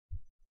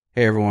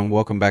Hey everyone,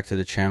 welcome back to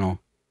the channel.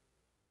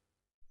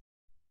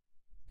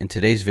 In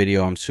today's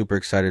video, I'm super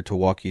excited to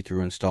walk you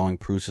through installing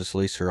Prusa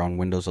Slicer on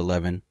Windows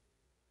 11.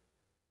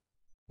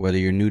 Whether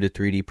you're new to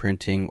 3D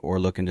printing or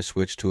looking to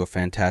switch to a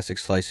fantastic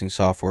slicing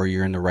software,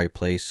 you're in the right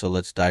place, so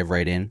let's dive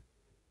right in.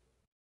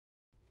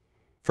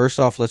 First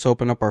off, let's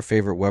open up our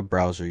favorite web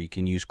browser. You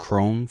can use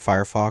Chrome,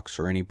 Firefox,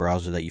 or any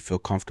browser that you feel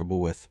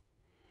comfortable with.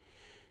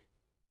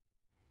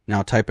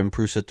 Now type in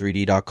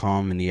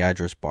prusa3d.com in the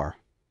address bar.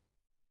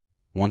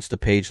 Once the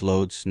page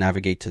loads,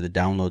 navigate to the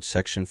download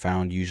section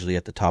found usually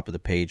at the top of the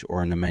page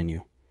or in the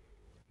menu.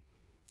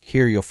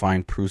 Here you'll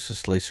find Prusa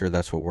Slicer,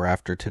 that's what we're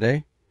after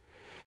today.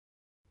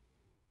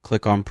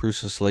 Click on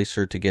Prusa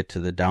Slicer to get to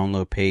the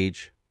download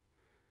page.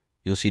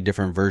 You'll see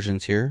different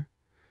versions here.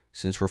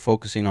 Since we're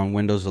focusing on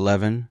Windows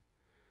 11,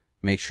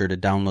 make sure to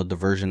download the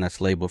version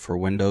that's labeled for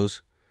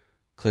Windows.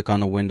 Click on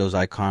the Windows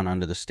icon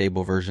under the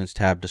Stable Versions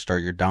tab to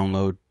start your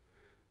download.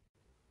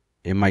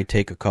 It might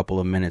take a couple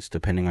of minutes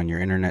depending on your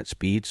internet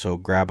speed, so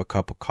grab a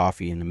cup of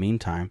coffee in the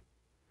meantime.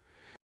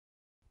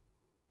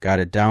 Got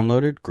it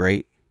downloaded?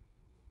 Great.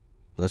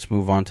 Let's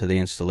move on to the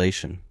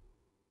installation.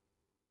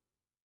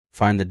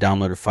 Find the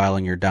downloaded file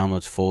in your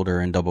Downloads folder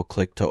and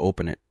double-click to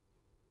open it.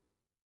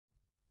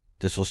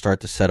 This will start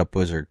the setup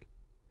wizard.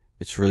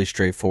 It's really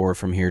straightforward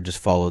from here, just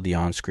follow the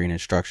on-screen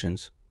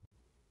instructions.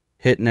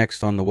 Hit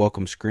Next on the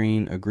welcome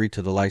screen, agree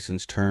to the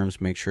license terms,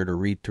 make sure to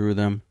read through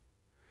them,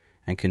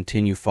 and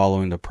continue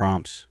following the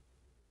prompts.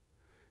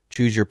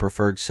 Choose your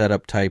preferred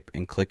setup type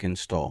and click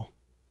Install.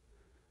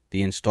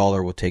 The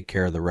installer will take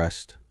care of the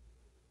rest.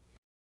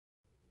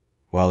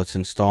 While it's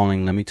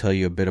installing, let me tell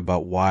you a bit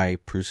about why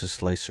Prusa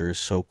Slicer is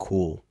so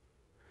cool.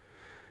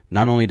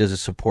 Not only does it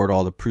support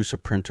all the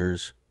Prusa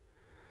printers,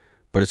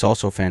 but it's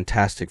also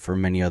fantastic for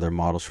many other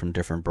models from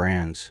different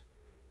brands.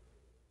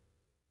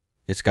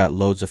 It's got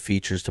loads of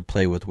features to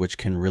play with which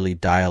can really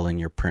dial in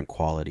your print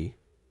quality.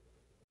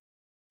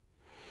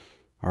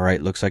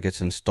 Alright, looks like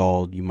it's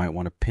installed. You might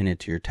want to pin it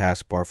to your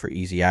taskbar for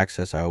easy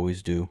access. I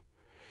always do.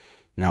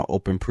 Now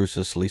open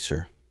Prusa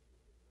Slicer.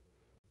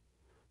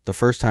 The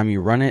first time you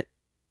run it,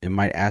 it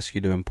might ask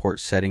you to import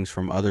settings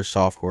from other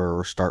software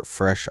or start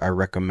fresh. I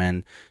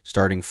recommend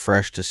starting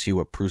fresh to see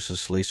what Prusa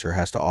Slicer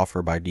has to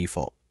offer by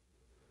default.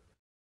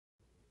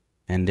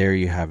 And there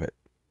you have it.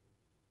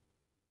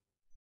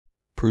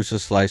 Prusa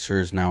Slicer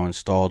is now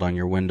installed on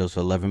your Windows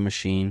 11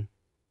 machine,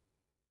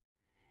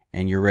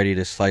 and you're ready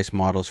to slice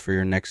models for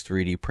your next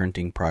 3D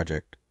printing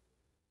project.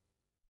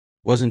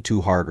 Wasn't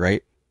too hard,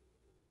 right?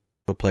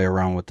 So play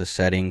around with the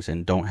settings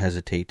and don't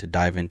hesitate to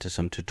dive into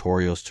some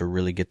tutorials to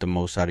really get the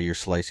most out of your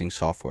slicing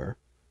software.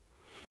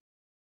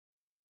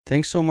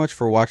 Thanks so much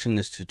for watching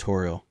this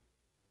tutorial.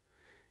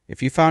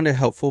 If you found it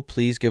helpful,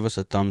 please give us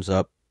a thumbs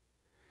up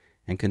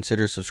and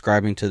consider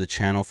subscribing to the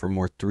channel for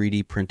more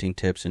 3D printing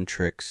tips and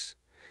tricks.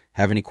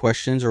 Have any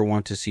questions or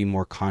want to see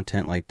more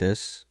content like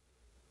this?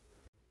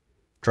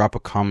 Drop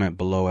a comment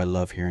below. I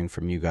love hearing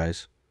from you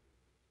guys.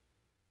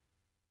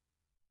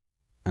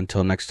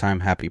 Until next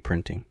time, happy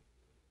printing.